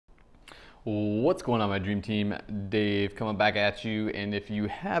What's going on, my dream team? Dave coming back at you. And if you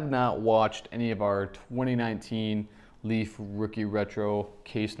have not watched any of our 2019 Leaf Rookie Retro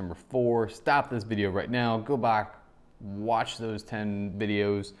case number 4, stop this video right now. Go back, watch those 10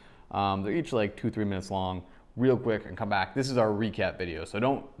 videos. They're each like 2-3 minutes long, real quick, and come back. This is our recap video, so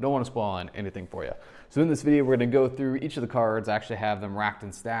don't want to spoil anything for you. So in this video, we're going to go through each of the cards. I actually have them racked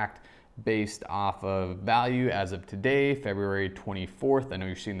and stacked based off of value as of today, February 24th. I know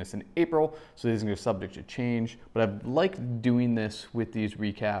you're seeing this in April, so these are subject to change, but I've liked doing this with these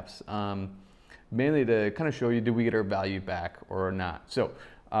recaps, mainly to kind of show you, did we get our value back or not? So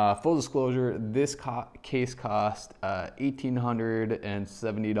full disclosure, this case cost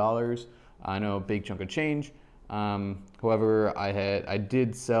 $1,870. I know, a big chunk of change. However, I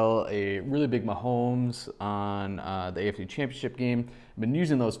did sell a really big Mahomes on the AFC Championship game. I've been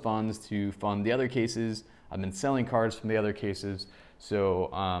using those funds to fund the other cases. I've been selling cards from the other cases.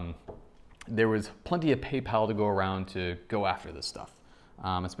 So there was plenty of PayPal to go around to go after this stuff.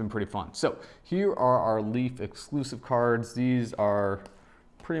 It's been pretty fun. So here are our Leaf exclusive cards. These are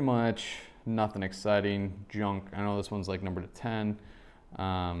pretty much nothing exciting, junk. I know this one's like number to 10. He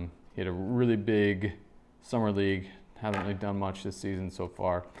had a really big Summer League, hasn't really done much this season so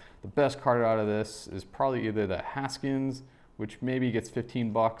far. The best card out of this is probably either the Haskins, which maybe gets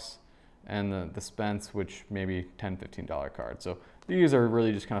 15 bucks, and the Spence, which maybe $10, $15 card. So these are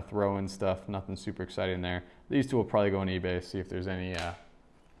really just kind of throw-in stuff, nothing super exciting there. These two will probably go on eBay, see if there's any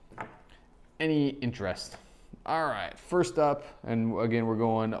interest. All right, first up, and again, we're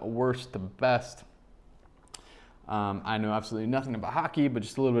going worst to best. I know absolutely nothing about hockey, but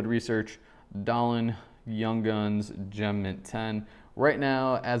just a little bit of research. Dahlin Young Guns Gem Mint 10. Right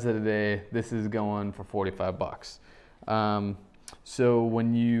now, as of today, this is going for 45 bucks. So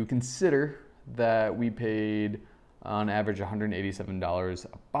when you consider that we paid on average $187 a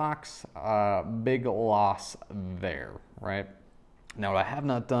box, big loss there, right? Now, what I have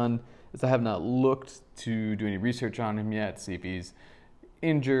not done is I have not looked to do any research on him yet, see if he's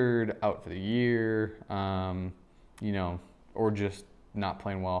injured, out for the year, you know, or just not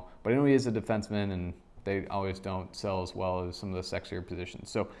playing well. But I know he is a defenseman, and they always don't sell as well as some of the sexier positions.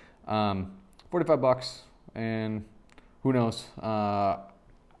 So 45 bucks, and who knows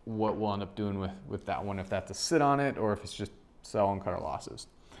what we'll end up doing with that one, if that's to sit on it or if it's just sell and cut our losses.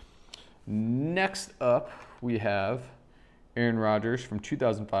 Next up, we have Aaron Rodgers from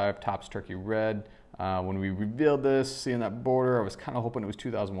 2005 Topps Turkey Red. When we revealed this, seeing that border, I was kind of hoping it was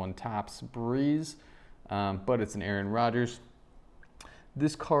 2001 Topps Breeze, but it's an Aaron Rodgers.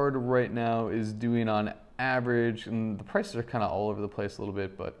 This card right now is doing on average, and the prices are kind of all over the place a little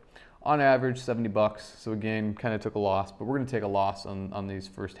bit, but on average 70 bucks. So again, kind of took a loss, but we're going to take a loss on these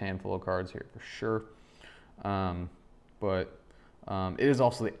first handful of cards here for sure. But it is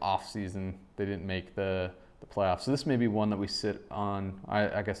also the off season. They didn't make the playoffs. So this may be one that we sit on.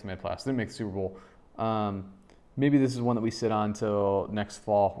 I guess they made playoffs. They didn't make the Super Bowl. Maybe this is one that we sit on till next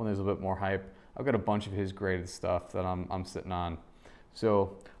fall when there's a bit more hype. I've got a bunch of his graded stuff that I'm sitting on.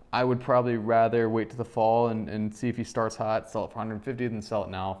 So I would probably rather wait to the fall and see if he starts hot, sell it for 150, than sell it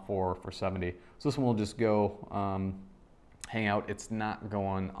now for 70. So this one will just go hang out. It's not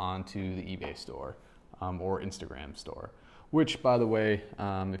going onto the eBay store or Instagram store, which, by the way,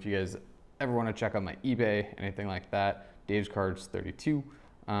 if you guys ever want to check out my eBay, anything like that, Dave's Cards 32.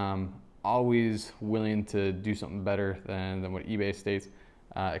 Always willing to do something better than what eBay states,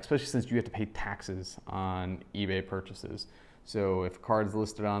 especially since you have to pay taxes on eBay purchases. So if a card's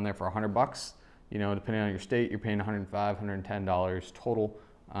listed on there for 100 bucks, you know, depending on your state, you're paying $105, $110 total.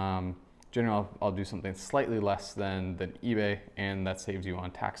 Generally, I'll do something slightly less than eBay, and that saves you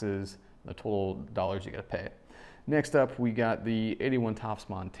on taxes, the total dollars you got to pay. Next up, we got the 81 Topps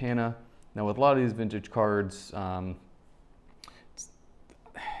Montana. Now, with a lot of these vintage cards,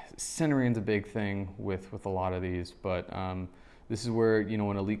 centering's a big thing with a lot of these, but this is where, you know,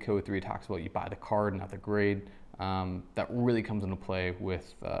 when Elite Code 3 talks about you buy the card, not the grade. That really comes into play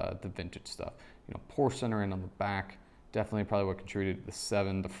with the vintage stuff. You know, poor centering on the back, definitely probably what contributed to the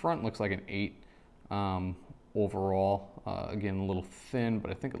 7. The front looks like an 8 overall. Again, a little thin, but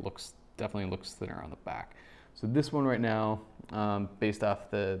I think it definitely looks thinner on the back. So this one right now, based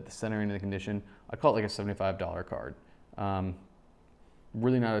off the centering and the condition, I'd call it like a $75 card.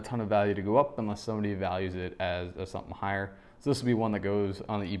 Really not a ton of value to go up unless somebody values it as something higher. So this will be one that goes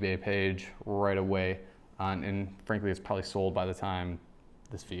on the eBay page right away. And frankly, it's probably sold by the time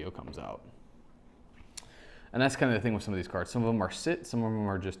this video comes out. And that's kind of the thing with some of these cards. Some of them are sit, some of them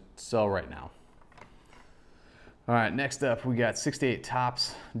are just sell right now. All right, next up, we got 68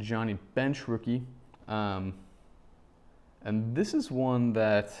 Topps Johnny Bench rookie. And this is one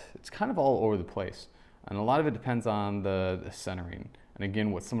that it's kind of all over the place. And a lot of it depends on the centering. And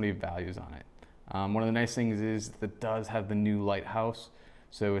again, what somebody values on it. One of the nice things is that it does have the new lighthouse.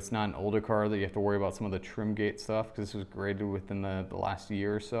 So it's not an older car that you have to worry about some of the trim gate stuff, because this was graded within the last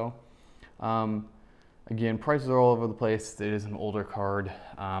year or so. Again, prices are all over the place. It is an older card.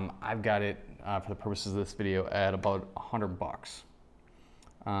 I've got it, for the purposes of this video, at about $100.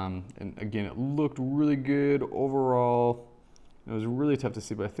 And again, it looked really good overall. It was really tough to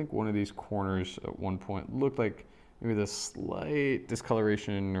see, but I think one of these corners at one point looked like maybe the slight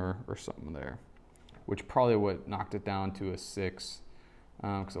discoloration or something there, which probably what knocked it down to a 6.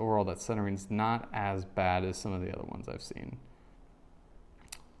 Because overall that centering is not as bad as some of the other ones I've seen.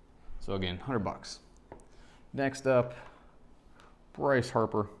 So again, $100. Next up, Bryce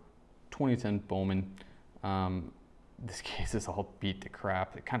Harper, 2010 Bowman. This case is all beat to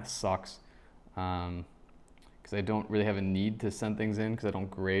crap. It kind of sucks because I don't really have a need to send things in because I don't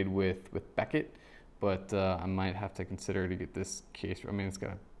grade with Beckett, but I might have to consider to get this case. I mean, it's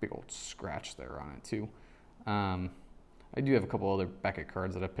got a big old scratch there on it too. I do have a couple other Beckett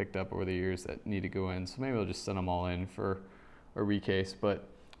cards that I've picked up over the years that need to go in, so maybe I'll just send them all in for a recase. But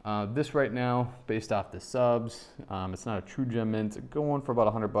this right now, based off the subs, it's not a true gem mint, going for about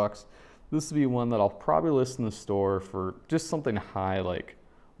 $100. This will be one that I'll probably list in the store for just something high, like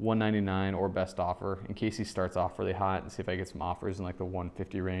 $199 or best offer, in case he starts off really hot, and see if I get some offers in like the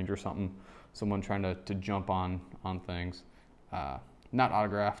 $150 range or something. Someone trying to jump on things. Not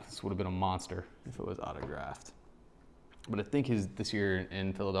autographed. This would have been a monster if it was autographed. But I think his this year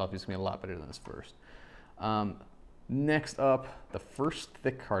in Philadelphia is going to be a lot better than his first. Next up, the first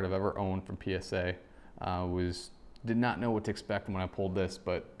thick card I've ever owned from PSA did not know what to expect when I pulled this,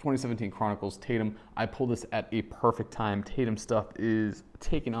 but 2017 Chronicles Tatum. I pulled this at a perfect time. Tatum stuff is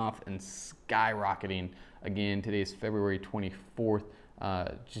taking off and skyrocketing. Again, today's February 24th.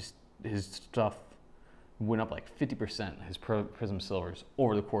 Just his stuff went up like 50%, his Prism Silvers,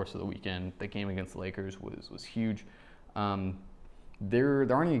 over the course of the weekend. The game against the Lakers was huge. There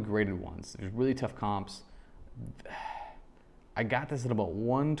aren't any graded ones. There's really tough comps. I got this at about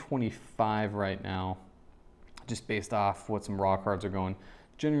 125 right now, just based off what some raw cards are going.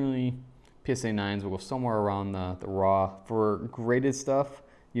 Generally, PSA 9s will go somewhere around the raw. For graded stuff,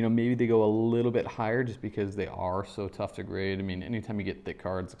 you know, maybe they go a little bit higher just because they are so tough to grade. I mean, anytime you get thick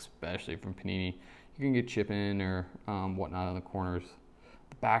cards, especially from Panini, you can get chipping or whatnot on the corners.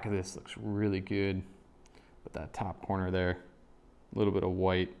 The back of this looks really good, but that top corner there, a little bit of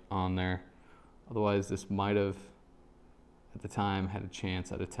white on there. Otherwise, this might have, at the time, had a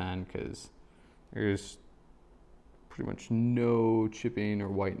chance out of 10 because there's pretty much no chipping or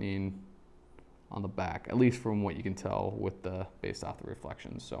whitening on the back, at least from what you can tell with based off the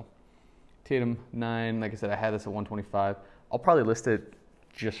reflections. So Tatum 9, like I said, I had this at 125. I'll probably list it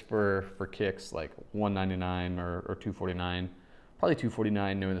just for kicks, like 199 or 249. Probably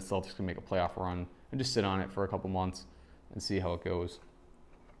 249, knowing the Celtics can make a playoff run, and just sit on it for a couple months and see how it goes.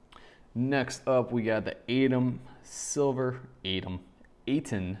 Next up, we got the Ayton Silver,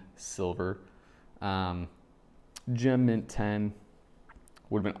 Gem Mint 10.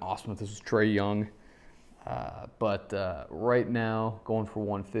 Would have been awesome if this was Trae Young, but right now going for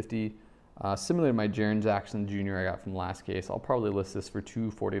 150. Similar to my Jaren Jackson Jr. I got from last case, I'll probably list this for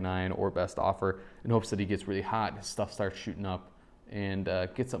 249 or best offer in hopes that he gets really hot, his stuff starts shooting up, and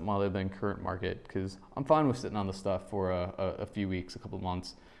get something other than current market, because I'm fine with sitting on the stuff for a few weeks, a couple of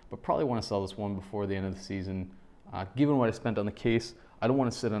months, but probably want to sell this one before the end of the season. Given what I spent on the case, I don't want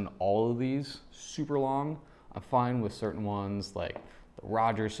to sit on all of these super long. I'm fine with certain ones like the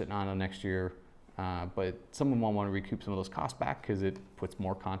Rodgers sitting on next year, but some of them I want to recoup some of those costs back because it puts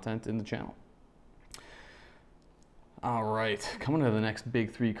more content in the channel. All right, coming to the next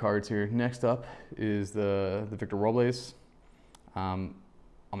big 3 cards here. Next up is the Victor Robles. I'm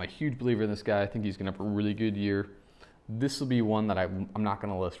a huge believer in this guy. I think he's going to have a really good year. This will be one that I'm not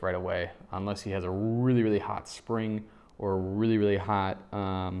going to list right away unless he has a really, really hot spring or a really, really hot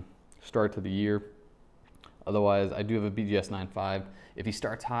start to the year. Otherwise, I do have a BGS 9.5. If he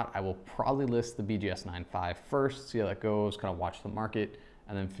starts hot, I will probably list the BGS 9.5 first, see how that goes, kind of watch the market,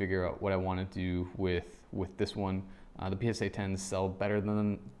 and then figure out what I want to do with this one. The PSA 10s sell better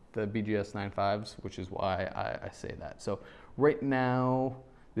than the BGS 9.5s, which is why I say that. So right now,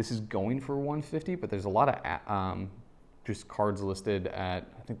 this is going for 150, but there's a lot of just cards listed at,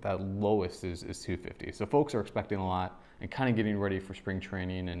 I think that lowest is 250. So folks are expecting a lot and kind of getting ready for spring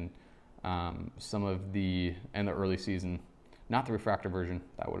training and some of the early season. Not the refractor version,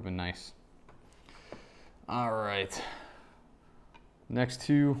 that would have been nice. All right, next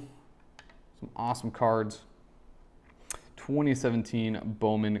 2, some awesome cards. 2017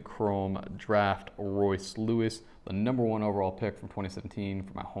 Bowman Chrome Draft Royce Lewis, the #1 overall pick from 2017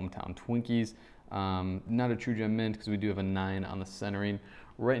 for my hometown Twinkies. Not a true gem mint because we do have a 9 on the centering.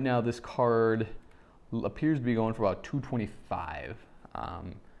 Right now, this card appears to be going for about $225,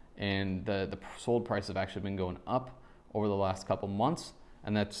 and the sold price have actually been going up over the last couple months,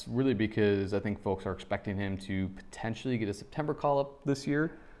 and that's really because I think folks are expecting him to potentially get a September call-up this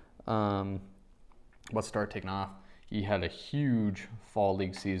year, but start taking off. He had a huge fall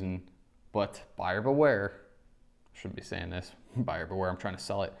league season, but buyer beware. Shouldn't be saying this. Buyer beware. I'm trying to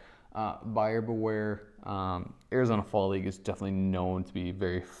sell it. Buyer beware. Arizona Fall League is definitely known to be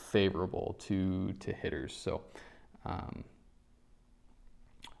very favorable to hitters. So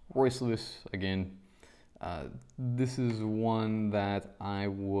Royce Lewis, again, this is one that I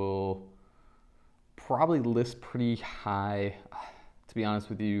will probably list pretty high, to be honest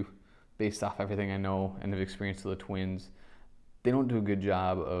with you, based off everything I know and have experienced with the Twins. They don't do a good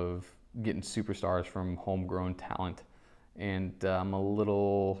job of getting superstars from homegrown talent, and I'm a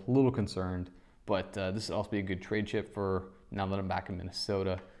little concerned. But this will also be a good trade chip for now that I'm back in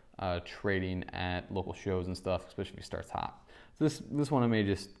Minnesota, trading at local shows and stuff, especially if he starts hot. So this one I may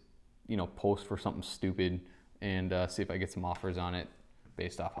just post for something stupid and see if I get some offers on it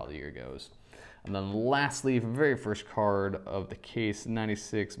based off how the year goes. And then lastly, very first card of the case,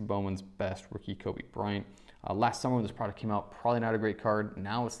 96 Bowman's Best rookie Kobe Bryant. Last summer when this product came out, probably not a great card.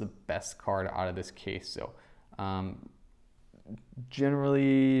 Now it's the best card out of this case. So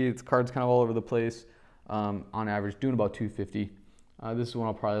generally, this card's kind of all over the place. On average, doing about $250. This is one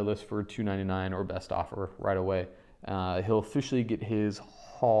I'll probably list for $299 or best offer right away. He'll officially get his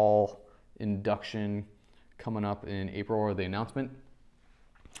Hall induction coming up in April, or the announcement.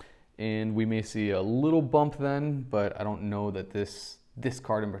 And we may see a little bump then, but I don't know that this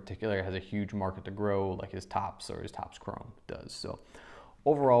card in particular has a huge market to grow like his Topps or his Topps Chrome does. So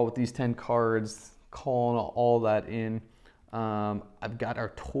overall, with these 10 cards, calling all that in, I've got our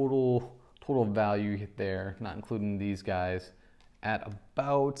total value there, not including these guys, at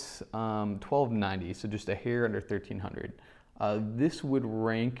about $1,290, so just a hair under $1,300. This would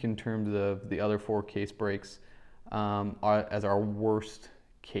rank in terms of the other 4 case breaks as our worst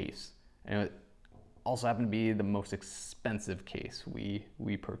case, and it also happened to be the most expensive case we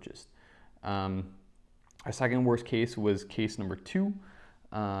purchased. Our second worst case was case number 2,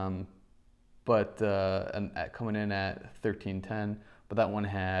 but coming in at $1,310. But that one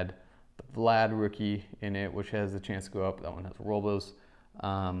had the Vlad rookie in it, which has the chance to go up. That one has Robles,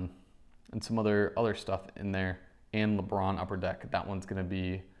 and some other stuff in there, and LeBron upper deck. That one's going to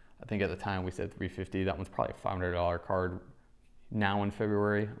be, I think at the time we said $350. That one's probably a $500 card. Now in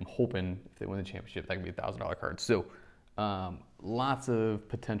February, I'm hoping if they win the championship, that could be a $1,000 card. So lots of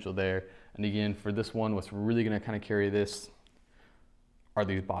potential there. And again, for this one, what's really going to kind of carry this are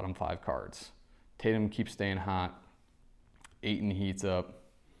these bottom 5 cards. Tatum keeps staying hot. Ayton heats up.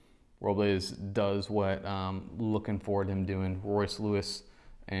 Robles does what looking forward to him doing. Royce Lewis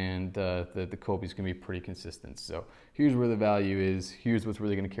and the Kobe's going to be pretty consistent. So here's where the value is. Here's what's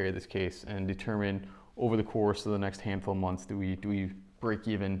really going to carry this case and determine over the course of the next handful of months, do we break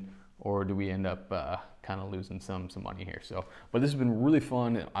even, or do we end up kind of losing some money here? So, but this has been really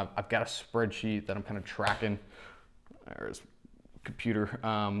fun. I've got a spreadsheet that I'm kind of tracking. There's computer,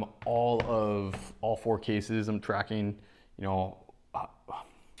 all 4 cases. I'm tracking, are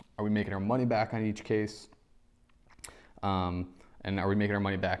we making our money back on each case? And are we making our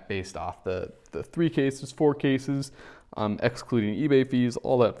money back based off the 3 cases, 4 cases, excluding eBay fees,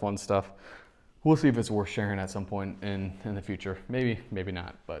 all that fun stuff. We'll see if it's worth sharing at some point in the future. Maybe, maybe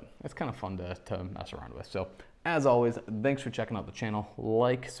not, but it's kind of fun to mess around with. So as always, thanks for checking out the channel.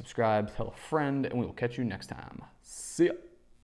 Like, subscribe, tell a friend, and we will catch you next time. See ya.